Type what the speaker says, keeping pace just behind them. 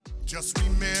Just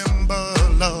remember,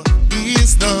 love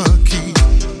is the key.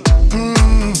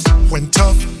 When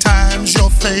tough times you're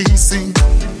facing,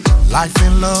 life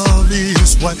and love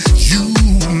is what you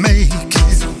make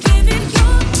it.